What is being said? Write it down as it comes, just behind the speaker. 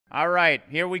All right,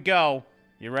 here we go.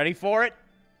 You ready for it?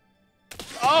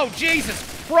 Oh,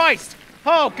 Jesus Christ!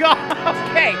 Oh, God!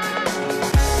 Okay.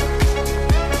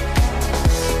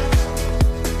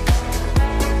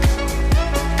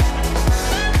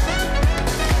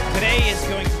 Today is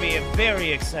going to be a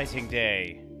very exciting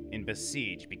day in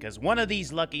Besiege, because one of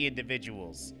these lucky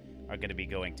individuals are going to be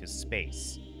going to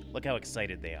space. Look how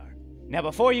excited they are. Now,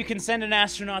 before you can send an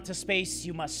astronaut to space,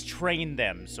 you must train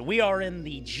them. So we are in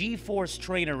the G-Force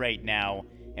trainer right now,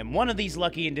 and one of these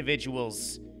lucky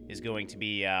individuals is going to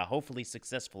be hopefully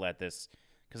successful at this,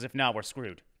 because if not, we're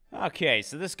screwed. Okay,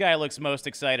 so this guy looks most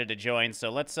excited to join, so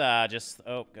let's just...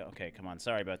 Oh, okay, come on,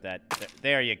 sorry about that.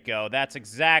 There you go. That's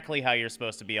exactly how you're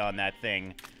supposed to be on that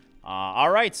thing. All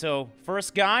right, so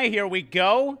first guy, here we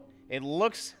go. It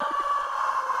looks...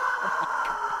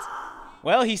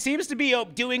 Well, he seems to be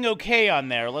doing okay on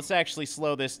there. Let's actually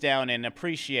slow this down and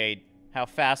appreciate how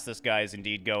fast this guy is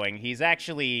indeed going. He's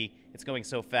actually... It's going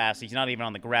so fast, he's not even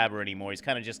on the grabber anymore. He's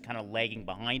just kind of lagging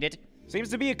behind it. Seems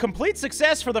to be a complete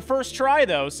success for the first try,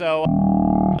 though, so...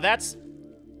 That's...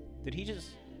 Did he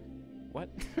just... What?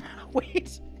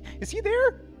 Wait, is he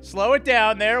there? Slow it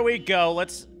down, there we go.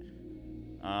 Let's...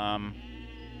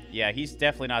 Yeah, he's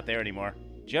definitely not there anymore.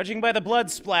 Judging by the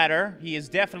blood splatter, he is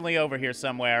definitely over here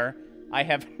somewhere. I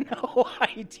have no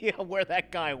idea where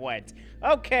that guy went.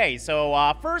 Okay,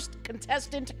 so, first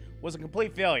contestant was a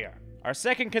complete failure. Our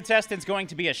second contestant's going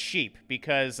to be a sheep,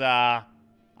 because, I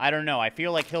don't know, I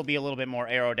feel like he'll be a little bit more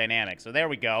aerodynamic. So there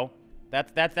we go.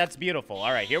 That's beautiful.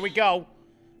 All right, here we go.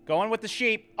 Going with the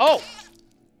sheep. Oh!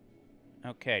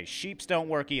 Okay, sheeps don't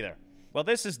work either. Well,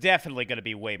 this is definitely going to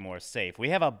be way more safe. We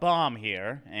have a bomb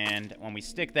here, and when we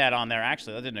stick that on there...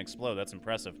 Actually, that didn't explode. That's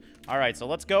impressive. All right, so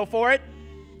let's go for it,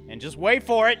 and just wait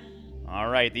for it. All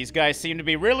right, these guys seem to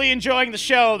be really enjoying the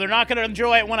show. They're not going to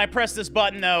enjoy it when I press this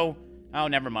button, though. Oh,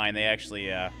 never mind. They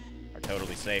actually are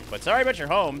totally safe. But sorry about your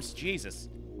homes. Jesus.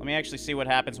 Let me actually see what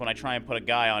happens when I try and put a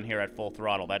guy on here at full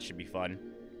throttle. That should be fun.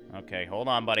 Okay, hold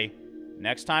on, buddy.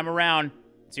 Next time around,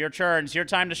 it's your turn. It's your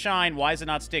time to shine. Why is it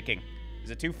not sticking?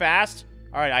 Is it too fast?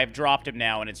 All right, I've dropped him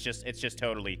now, and it's just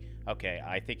totally... Okay,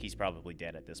 I think he's probably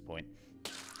dead at this point.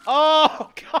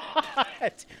 Oh,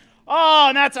 God! Oh,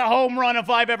 and that's a home run if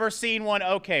I've ever seen one.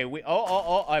 Okay,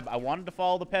 I wanted to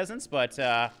follow the peasants, but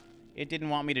it didn't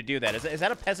want me to do that. Is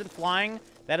that a peasant flying?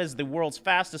 That is the world's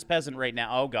fastest peasant right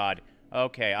now. Oh, God.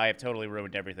 Okay, I have totally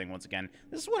ruined everything once again.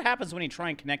 This is what happens when you try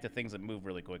and connect to things that move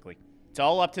really quickly. It's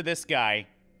all up to this guy.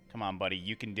 Come on, buddy.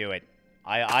 You can do it.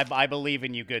 I believe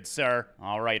in you, good sir.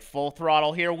 All right, full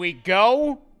throttle. Here we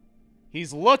go.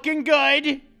 He's looking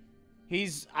good.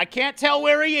 I can't tell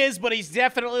where he is, but he's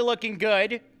definitely looking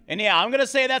good. And yeah, I'm going to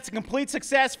say that's a complete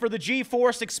success for the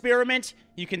G-Force experiment.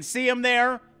 You can see him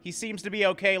there. He seems to be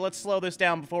okay. Let's slow this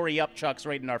down before he upchucks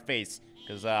right in our face,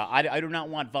 because I do not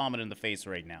want vomit in the face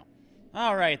right now.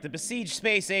 All right, the Besiege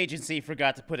Space Agency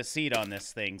forgot to put a seat on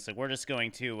this thing, so we're just going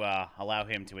to allow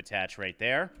him to attach right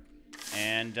there.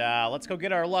 And let's go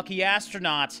get our lucky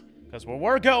astronaut, because where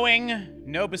we're going,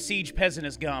 no Besiege peasant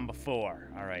has gone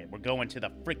before. All right, we're going to the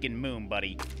freaking moon,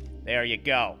 buddy. There you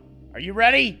go. Are you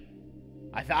ready?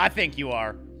 I think you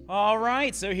are. All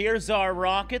right, so here's our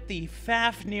rocket, the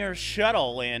Fafnir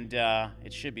shuttle, and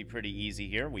it should be pretty easy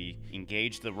here. We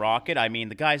engage the rocket. I mean,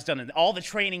 the guy's done all the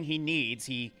training he needs.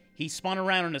 He spun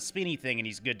around on a spinny thing, and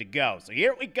he's good to go. So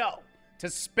here we go to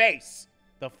space,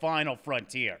 the final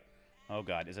frontier. Oh,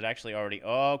 God, is it actually already...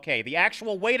 Okay, the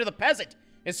actual weight of the peasant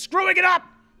is screwing it up!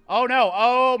 Oh, no.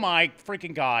 Oh, my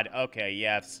freaking God. Okay,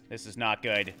 yes, this is not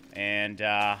good. And,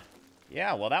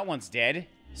 yeah, well, that one's dead.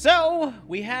 So,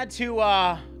 we had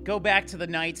to, go back to the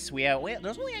knights.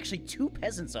 There's only actually 2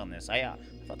 peasants on this. I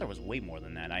thought there was way more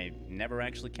than that. I never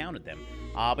actually counted them.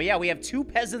 But yeah, we have 2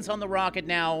 peasants on the rocket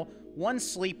now. One's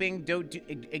sleeping.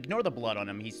 Ignore the blood on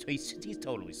him. He's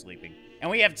totally sleeping. And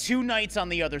we have 2 knights on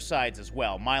the other sides as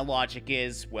well. My logic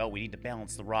is, well, we need to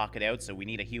balance the rocket out, so we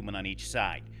need a human on each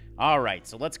side. All right,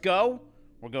 so let's go.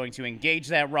 We're going to engage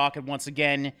that rocket once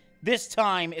again. This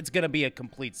time, it's going to be a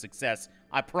complete success.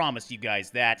 I promise you guys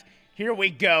that. Here we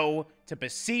go to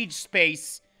Besiege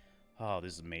Space. Oh,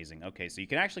 this is amazing. Okay, so you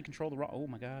can actually control the rocket. Oh,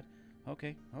 my God.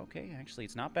 Okay, actually,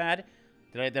 it's not bad.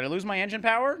 Did I lose my engine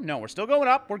power? No, we're still going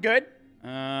up. We're good.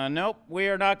 Nope, we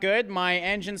are not good. My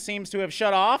engine seems to have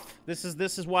shut off. This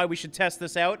is why we should test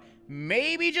this out.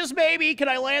 Maybe, just maybe, can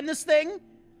I land this thing?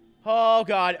 Oh,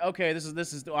 God. Okay,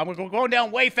 I'm going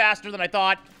down way faster than I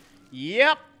thought.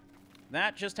 Yep.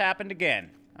 That just happened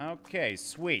again. Okay,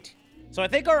 sweet. So I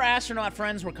think our astronaut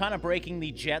friends were kind of breaking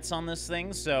the jets on this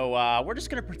thing, so we're just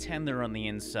going to pretend they're on the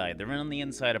inside. They're on the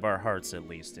inside of our hearts, at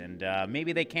least. And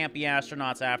maybe they can't be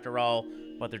astronauts after all,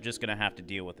 but they're just going to have to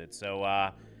deal with it. So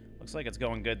looks like it's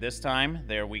going good this time.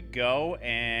 There we go.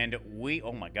 And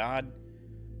oh my god.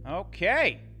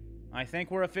 Okay. I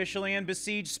think we're officially in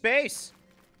Besiege space.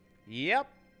 Yep.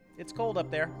 It's cold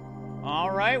up there.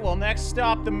 All right, well, next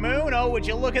stop, the moon. Oh, would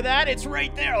you look at that? It's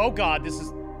right there. Oh god, this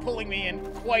is pulling me in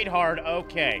quite hard.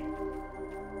 Okay.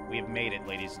 We have made it,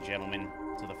 ladies and gentlemen,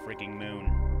 to the freaking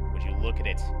moon. Would you look at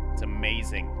it? It's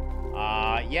amazing.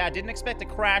 Yeah, didn't expect to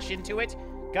crash into it.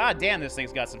 God damn, this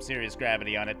thing's got some serious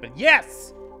gravity on it. But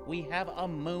yes! We have a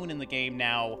moon in the game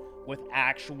now with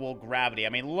actual gravity. I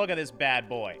mean, look at this bad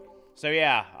boy. So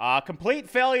yeah, complete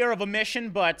failure of a mission,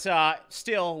 but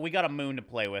still, we got a moon to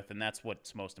play with, and that's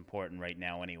what's most important right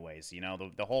now anyways. You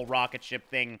know, the whole rocket ship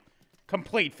thing,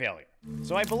 complete failure.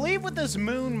 So I believe with this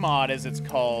moon mod, as it's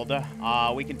called,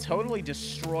 we can totally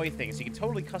destroy things. You can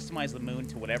totally customize the moon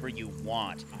to whatever you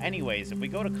want. Anyways, if we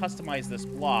go to customize this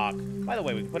block, by the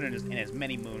way, we can put it in as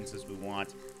many moons as we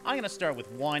want. I'm going to start with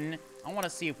one. I want to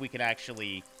see if we can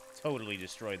actually totally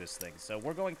destroy this thing. So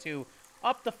we're going to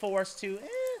up the force to,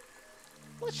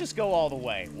 let's just go all the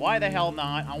way. Why the hell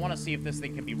not? I want to see if this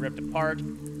thing can be ripped apart.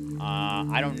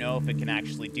 I don't know if it can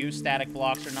actually do static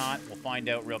blocks or not. We'll find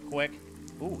out real quick.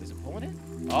 Ooh, is it pulling it?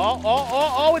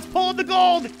 Oh, it's pulling the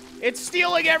gold! It's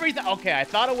stealing everything! Okay, I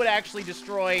thought it would actually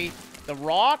destroy the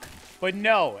rock, but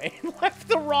no. It left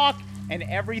the rock, and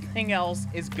everything else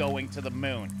is going to the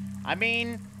moon. I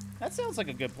mean, that sounds like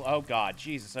a good... Oh, God,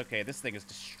 Jesus. Okay, this thing is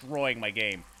destroying my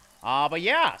game. But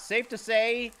yeah, safe to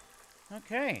say...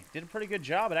 Okay, did a pretty good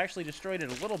job. It actually destroyed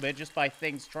it a little bit just by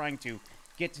things trying to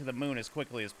get to the moon as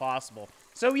quickly as possible.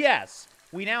 So yes,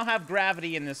 we now have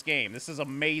gravity in this game. This is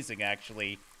amazing,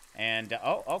 actually. And,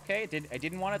 oh, okay, it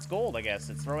didn't want its gold, I guess.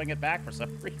 It's throwing it back for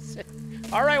some reason.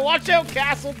 All right, watch out,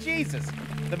 Castle. Jesus,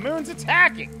 the moon's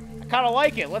attacking. I kind of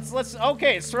like it.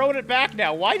 Okay, it's throwing it back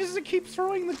now. Why does it keep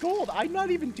throwing the gold? I'm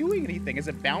not even doing anything. Is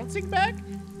it bouncing back?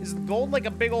 Is the gold like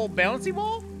a big old bouncy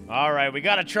ball? All right, we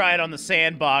gotta try it on the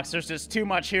sandbox. There's just too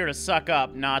much here to suck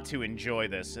up not to enjoy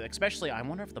this. Especially, I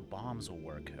wonder if the bombs will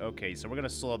work. Okay, so we're gonna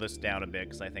slow this down a bit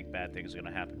because I think bad things are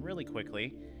gonna happen really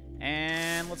quickly.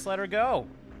 And let's let her go.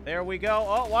 There we go.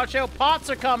 Oh, watch out, pots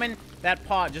are coming. That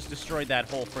pot just destroyed that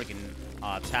whole freaking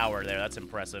tower there. That's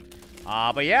impressive.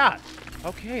 But yeah,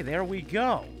 okay, there we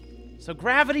go. So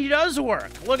gravity does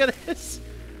work. Look at this.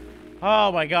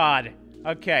 Oh my God.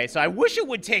 Okay, so I wish it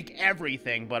would take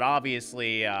everything, but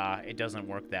obviously it doesn't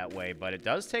work that way. But it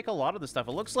does take a lot of the stuff.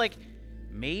 It looks like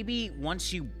maybe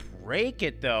once you break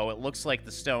it, though, it looks like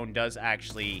the stone does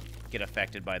actually get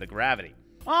affected by the gravity.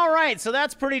 All right, so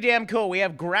that's pretty damn cool. We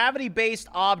have gravity-based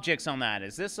objects on that.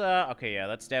 Is this okay, yeah,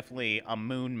 that's definitely a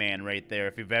moon man right there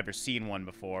if you've ever seen one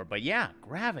before. But yeah,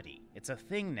 gravity. It's a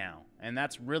thing now, and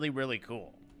that's really, really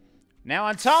cool. Now,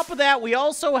 on top of that, we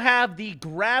also have the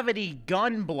gravity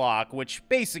gun block, which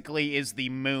basically is the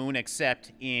moon,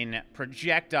 except in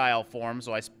projectile form.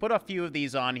 So I put a few of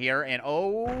these on here, and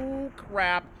oh,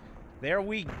 crap. There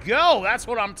we go. That's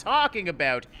what I'm talking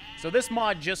about. So this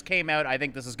mod just came out. I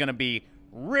think this is going to be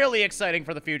really exciting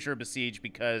for the future of Besiege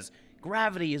because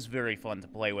gravity is very fun to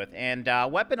play with, and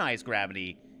weaponized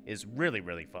gravity is really,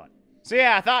 really fun. So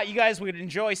yeah, I thought you guys would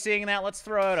enjoy seeing that. Let's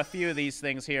throw out a few of these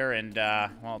things here, and,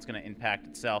 well, it's going to impact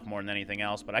itself more than anything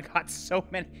else, but I got so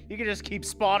many. You can just keep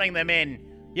spawning them in.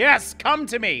 Yes, come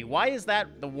to me. Why is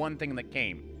that the one thing that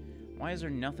came? Why is there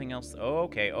nothing else? Oh,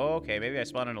 okay. Maybe I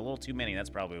spawned in a little too many.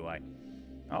 That's probably why.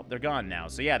 Oh, they're gone now.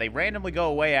 So yeah, they randomly go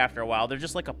away after a while. They're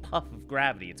just like a puff of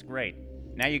gravity. It's great.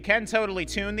 Now, you can totally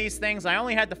tune these things. I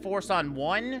only had the force on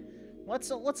 1.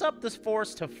 Let's up this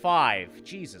force to 5.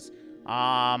 Jesus.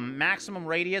 Maximum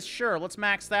radius, sure, let's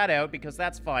max that out because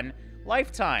that's fun.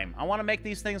 Lifetime, I want to make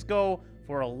these things go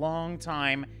for a long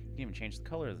time. You can even change the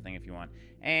color of the thing if you want.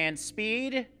 And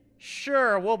speed,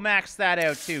 sure, we'll max that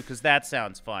out too because that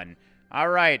sounds fun. All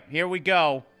right, here we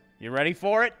go. You ready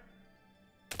for it?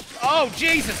 Oh,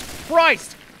 Jesus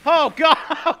Christ! Oh, God,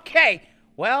 okay.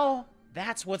 Well,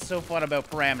 that's what's so fun about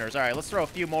parameters. All right, let's throw a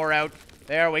few more out.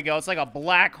 There we go. It's like a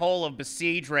black hole of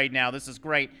Besiege right now. This is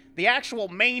great. The actual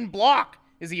main block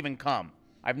has even come.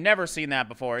 I've never seen that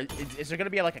before. Is there going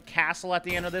to be like a castle at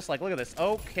the end of this? Like, look at this.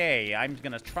 Okay, I'm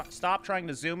going to stop trying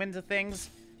to zoom into things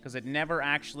because it never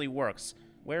actually works.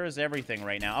 Where is everything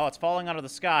right now? Oh, it's falling out of the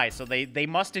sky, so they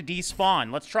must have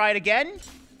despawned. Let's try it again.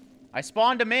 I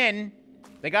spawned them in.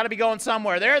 They got to be going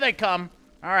somewhere. There they come.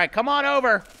 All right, come on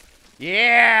over.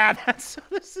 Yeah,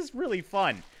 this is really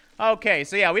fun. Okay,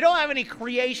 so yeah, we don't have any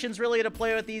creations really to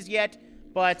play with these yet,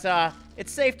 but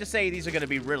it's safe to say these are going to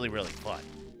be really, really fun.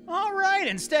 All right,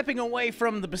 and stepping away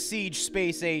from the Besiege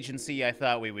Space Agency, I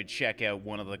thought we would check out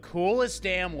one of the coolest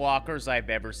damn walkers I've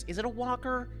ever seen. Is it a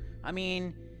walker? I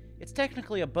mean, it's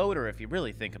technically a boater if you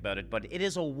really think about it, but it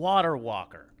is a water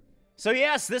walker. So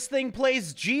yes, this thing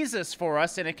plays Jesus for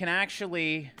us, and it can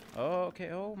actually... Oh, okay.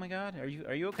 Oh my God,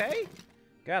 are you okay?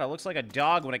 God, it looks like a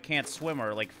dog when it can't swim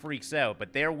or like freaks out.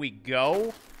 But there we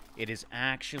go. It is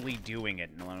actually doing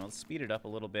it. Now, let's speed it up a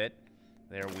little bit.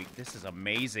 This is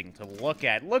amazing to look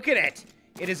at. Look at it.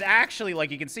 It is actually,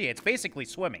 like you can see, it's basically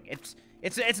swimming.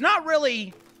 It's not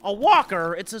really a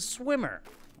walker. It's a swimmer.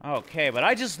 Okay, but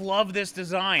I just love this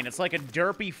design. It's like a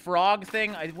derpy frog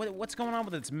thing. What's going on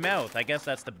with its mouth? I guess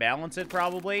that's to balance it,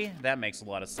 probably. That makes a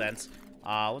lot of sense.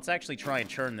 Let's actually try and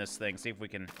churn this thing. See if we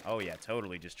can... Oh, yeah,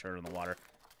 totally just churn in the water.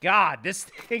 God, this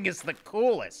thing is the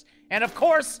coolest. And, of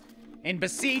course, in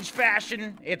Besiege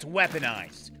fashion, it's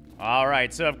weaponized. All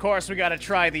right, so, of course, we got to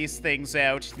try these things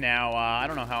out. Now, I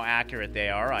don't know how accurate they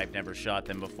are. I've never shot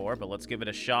them before, but let's give it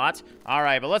a shot. All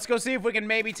right, but let's go see if we can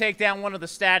maybe take down one of the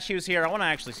statues here. I want to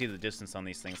actually see the distance on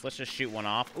these things. Let's just shoot one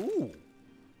off. Ooh.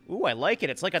 Ooh, I like it.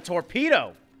 It's like a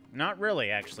torpedo. Not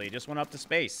really, actually. It just went up to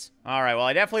space. All right, well,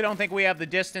 I definitely don't think we have the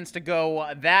distance to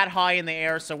go that high in the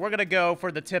air, so we're going to go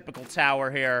for the typical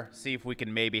tower here, see if we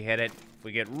can maybe hit it. If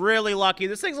we get really lucky.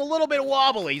 This thing's a little bit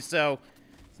wobbly, so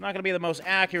it's not going to be the most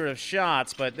accurate of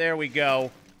shots, but there we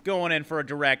go. Going in for a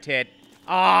direct hit.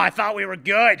 Ah, I thought we were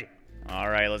good. All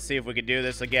right, let's see if we can do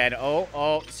this again.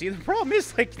 Oh. See, the problem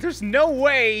is, like, there's no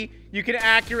way you can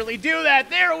accurately do that.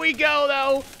 There we go,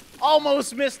 though.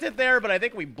 Almost missed it there, but I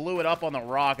think we blew it up on the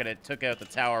rock and it took out the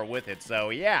tower with it. So,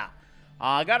 yeah.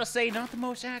 I gotta say, not the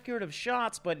most accurate of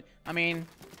shots, but, I mean,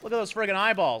 look at those friggin'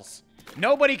 eyeballs.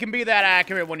 Nobody can be that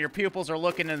accurate when your pupils are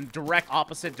looking in direct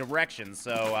opposite directions.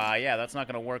 So, yeah, that's not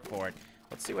gonna work for it.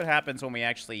 Let's see what happens when we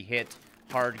actually hit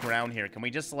hard ground here. Can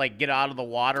we just, like, get out of the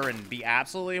water and be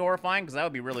absolutely horrifying? Because that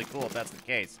would be really cool if that's the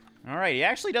case. All right, he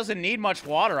actually doesn't need much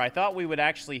water. I thought we would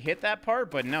actually hit that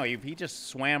part, but no, he just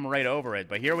swam right over it.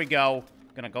 But here we go.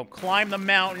 Gonna go climb the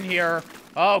mountain here.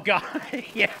 Oh, God.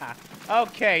 Yeah.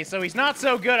 Okay, so he's not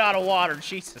so good out of water.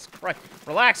 Jesus Christ.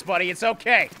 Relax, buddy. It's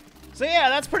okay. So, yeah,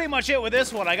 that's pretty much it with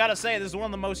this one. I gotta say, this is one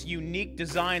of the most unique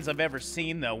designs I've ever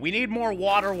seen, though. We need more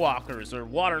water walkers or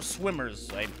water swimmers.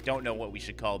 I don't know what we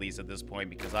should call these at this point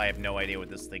because I have no idea what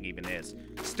this thing even is.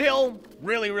 Still,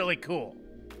 really, really cool.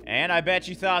 And I bet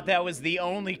you thought that was the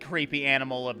only creepy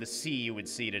animal of the sea you would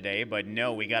see today, but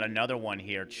no, we got another one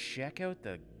here. Check out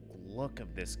the look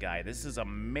of this guy. This is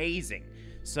amazing.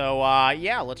 So,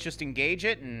 yeah, let's just engage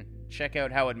it and check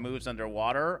out how it moves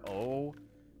underwater. Oh,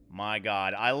 my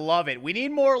God. I love it. We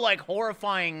need more, like,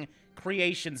 horrifying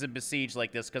creations in Besiege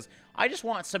like this, because I just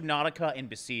want Subnautica in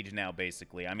Besiege now,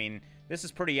 basically. I mean, this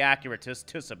is pretty accurate to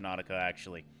Subnautica,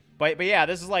 actually. But yeah,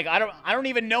 this is like, I don't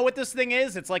even know what this thing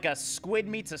is. It's like a squid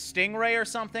meets a stingray or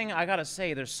something. I gotta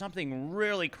say, there's something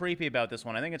really creepy about this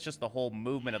one. I think it's just the whole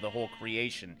movement of the whole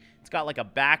creation. It's got like a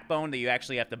backbone that you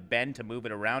actually have to bend to move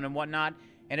it around and whatnot.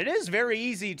 And it is very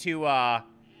easy to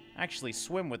actually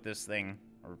swim with this thing.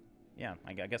 Or, yeah,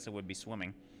 I guess it would be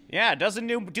swimming. Yeah, it doesn't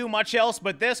do much else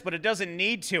but this, but it doesn't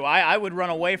need to. I would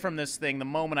run away from this thing the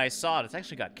moment I saw it. It's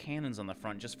actually got cannons on the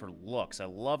front just for looks. I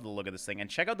love the look of this thing. And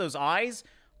check out those eyes.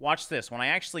 Watch this. When I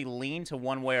actually lean to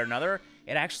one way or another,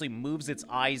 it actually moves its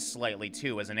eyes slightly,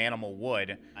 too, as an animal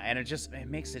would. And it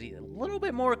makes it a little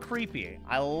bit more creepy.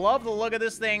 I love the look of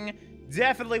this thing.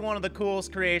 Definitely one of the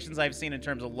coolest creations I've seen in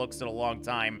terms of looks in a long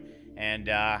time. And,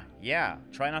 yeah,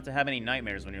 try not to have any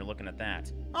nightmares when you're looking at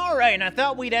that. All right, and I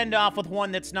thought we'd end off with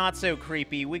one that's not so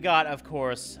creepy. We got, of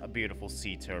course, a beautiful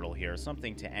sea turtle here.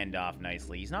 Something to end off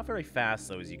nicely. He's not very fast,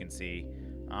 though, as you can see.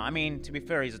 I mean, to be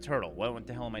fair, he's a turtle. What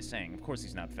the hell am I saying? Of course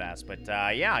he's not fast. But,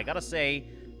 yeah, I gotta say,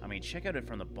 I mean, check out it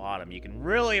from the bottom. You can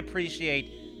really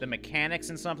appreciate the mechanics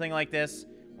in something like this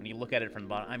when you look at it from the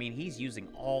bottom. I mean, he's using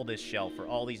all this shell for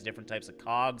all these different types of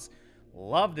cogs.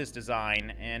 Love this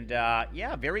design. And,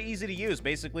 yeah, very easy to use.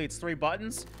 Basically, it's 3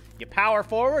 buttons. You power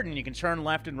forward, and you can turn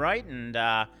left and right,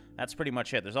 and, that's pretty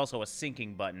much it. There's also a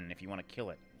sinking button if you want to kill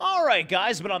it. All right,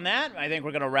 guys, but on that, I think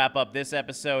we're going to wrap up this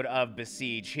episode of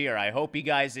Besiege here. I hope you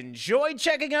guys enjoyed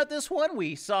checking out this one.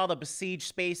 We saw the Besiege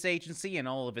Space Agency in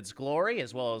all of its glory,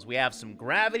 as well as we have some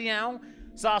gravity now.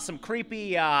 Saw some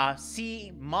creepy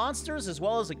sea monsters, as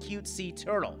well as a cute sea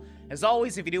turtle. As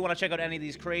always, if you do want to check out any of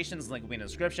these creations, link will be in the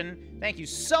description. Thank you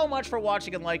so much for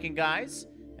watching and liking, guys,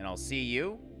 and I'll see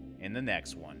you in the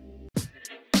next one.